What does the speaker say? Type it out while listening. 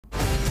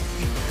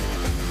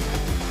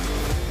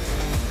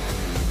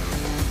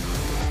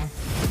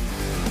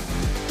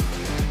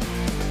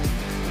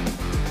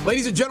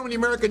Ladies and gentlemen, the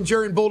American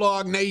Jury and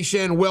Bulldog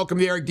Nation, welcome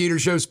to the Eric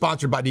Deters Show,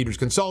 sponsored by Deters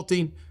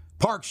Consulting,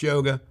 Parks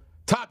Yoga,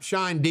 Top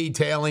Shine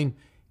Detailing,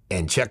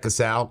 and check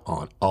us out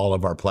on all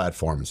of our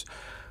platforms.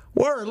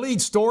 Well, our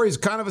lead story is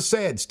kind of a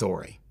sad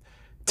story.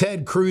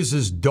 Ted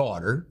Cruz's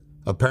daughter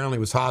apparently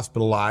was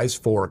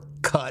hospitalized for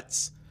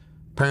cuts,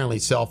 apparently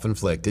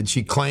self-inflicted.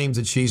 She claims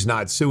that she's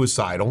not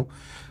suicidal.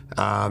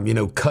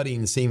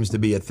 Cutting seems to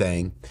be a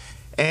thing.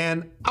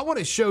 And I want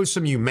to show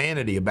some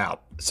humanity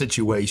about a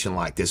situation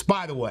like this.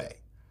 By the way,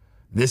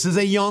 this is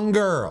a young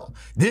girl.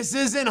 This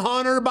isn't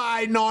Hunter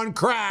Biden on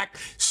crack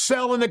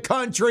selling the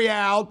country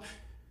out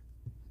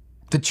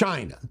to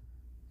China.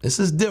 This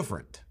is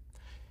different.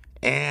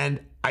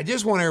 And I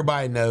just want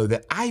everybody to know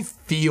that I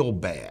feel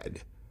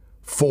bad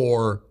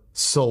for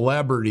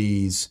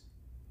celebrities'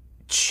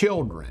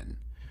 children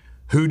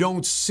who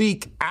don't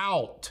seek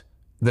out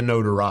the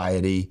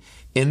notoriety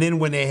and then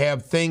when they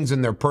have things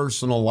in their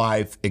personal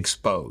life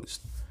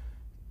exposed.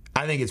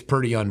 I think it's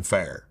pretty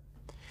unfair.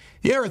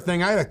 The other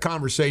thing, I had a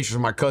conversation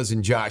with my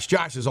cousin Josh.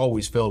 Josh is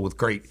always filled with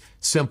great,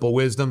 simple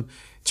wisdom.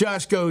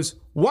 Josh goes,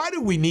 why do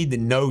we need to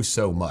know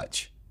so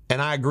much?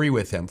 And I agree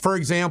with him. For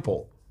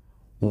example,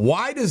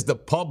 why does the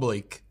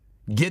public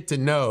get to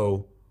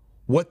know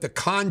what the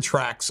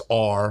contracts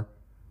are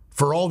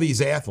for all these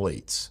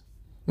athletes?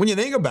 When you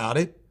think about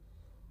it,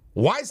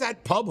 why is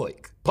that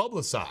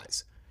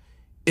publicized?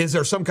 Is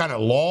there some kind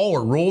of law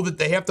or rule that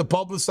they have to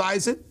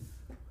publicize it?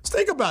 Let's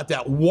think about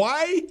that.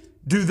 Why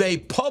do they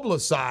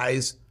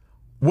publicize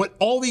what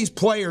all these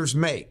players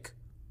make?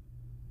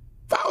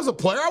 If I was a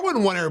player, I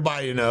wouldn't want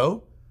everybody to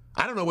know.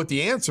 I don't know what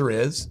the answer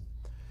is.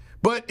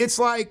 But it's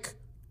like,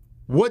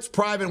 what's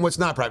private and what's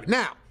not private?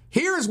 Now,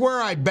 here's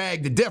where I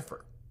beg to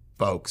differ,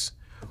 folks.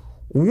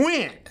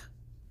 When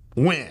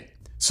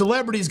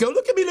celebrities go,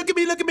 look at me, look at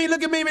me, look at me,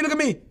 look at me, look at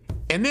me,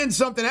 and then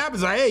something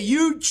happens like, hey,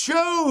 you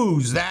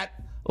chose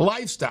that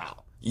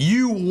lifestyle.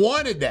 You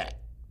wanted that.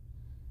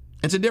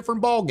 It's a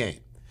different ball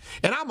game.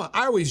 And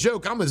I always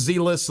joke, I'm a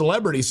Z-list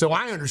celebrity, so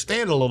I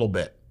understand a little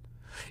bit.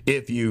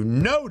 If you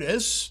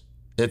notice,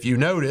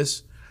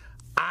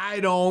 I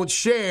don't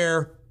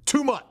share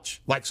too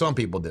much like some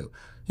people do.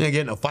 You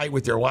get in a fight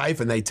with your wife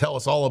and they tell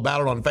us all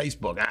about it on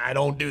Facebook. I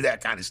don't do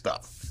that kind of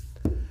stuff.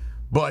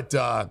 But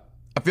I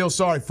feel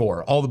sorry for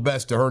her. All the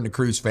best to her and the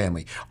Cruz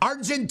family.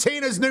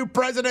 Argentina's new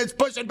president's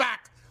pushing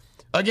back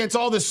against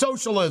all this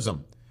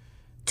socialism.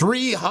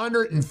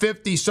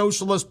 350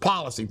 socialist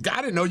policies.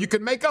 I didn't know you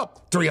could make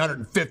up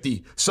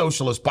 350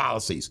 socialist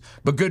policies,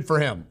 but good for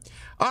him.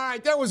 All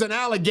right, there was an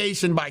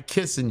allegation by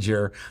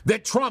Kissinger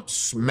that Trump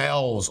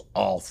smells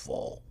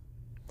awful.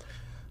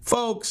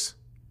 Folks,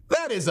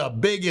 that is the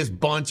biggest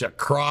bunch of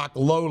crock,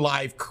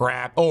 low-life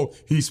crap. Oh,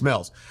 he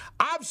smells.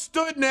 I've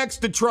stood next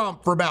to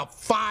Trump for about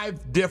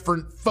 5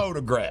 different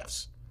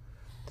photographs.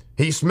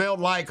 He smelled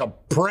like a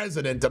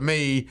president to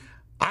me.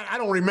 I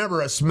don't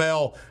remember a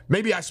smell.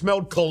 Maybe I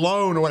smelled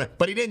cologne or whatever,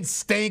 but he didn't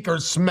stink or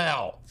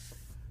smell.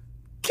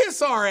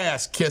 Kiss our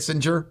ass,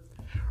 Kissinger.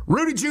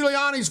 Rudy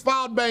Giuliani's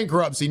filed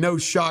bankruptcy. No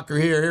shocker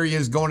here. Here he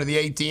is going to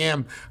the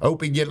ATM. I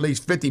hope he can get at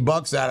least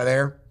 $50 out of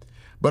there.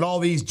 But all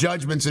these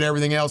judgments and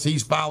everything else,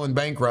 he's filing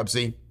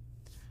bankruptcy.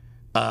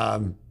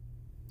 And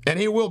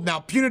he will. Now,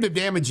 punitive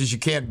damages, you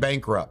can't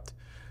bankrupt.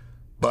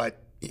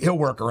 But he'll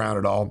work around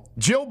it all.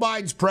 Jill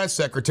Biden's press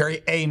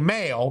secretary, a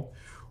male,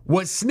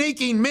 was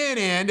sneaking men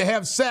in to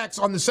have sex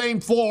on the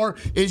same floor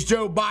as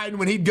Joe Biden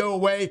when he'd go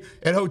away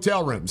at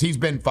hotel rooms. He's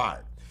been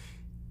fired.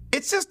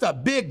 It's just a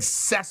big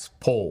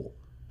cesspool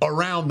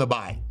around the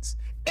Bidens.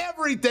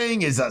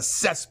 Everything is a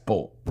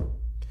cesspool.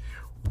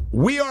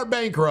 We are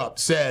bankrupt,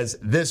 says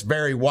this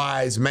very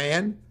wise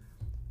man.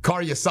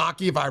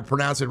 Karyasaki, if I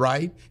pronounce it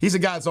right. He's a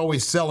guy that's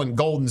always selling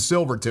gold and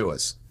silver to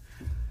us.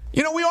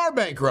 We are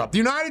bankrupt. The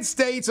United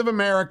States of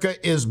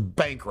America is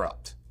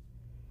bankrupt.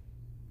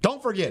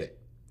 Don't forget it.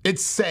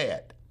 It's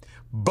sad.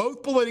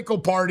 Both political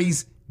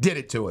parties did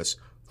it to us.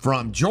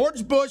 From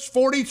George Bush,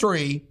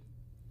 43,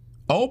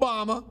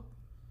 Obama,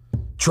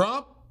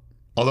 Trump,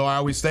 although I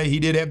always say he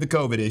did have the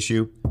COVID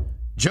issue,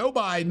 Joe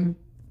Biden,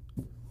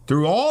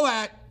 through all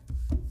that,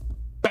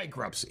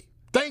 bankruptcy.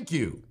 Thank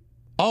you,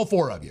 all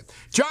 4 of you.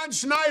 John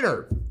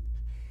Schneider,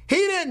 he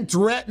didn't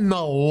threaten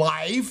the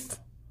life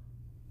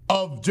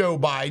of Joe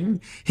Biden.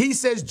 He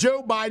says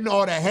Joe Biden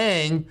ought to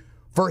hang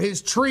for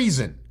his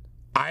treason.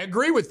 I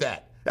agree with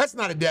that. That's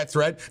not a death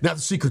threat. Now the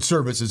Secret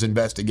Service is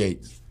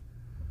investigating.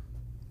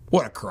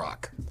 What a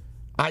crock.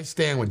 I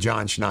stand with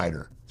John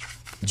Schneider.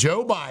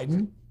 Joe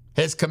Biden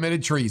has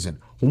committed treason.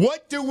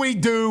 What do we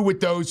do with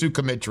those who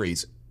commit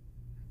treason?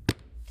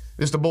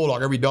 This is the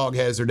Bulldog. Every dog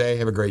has their day.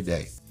 Have a great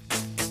day.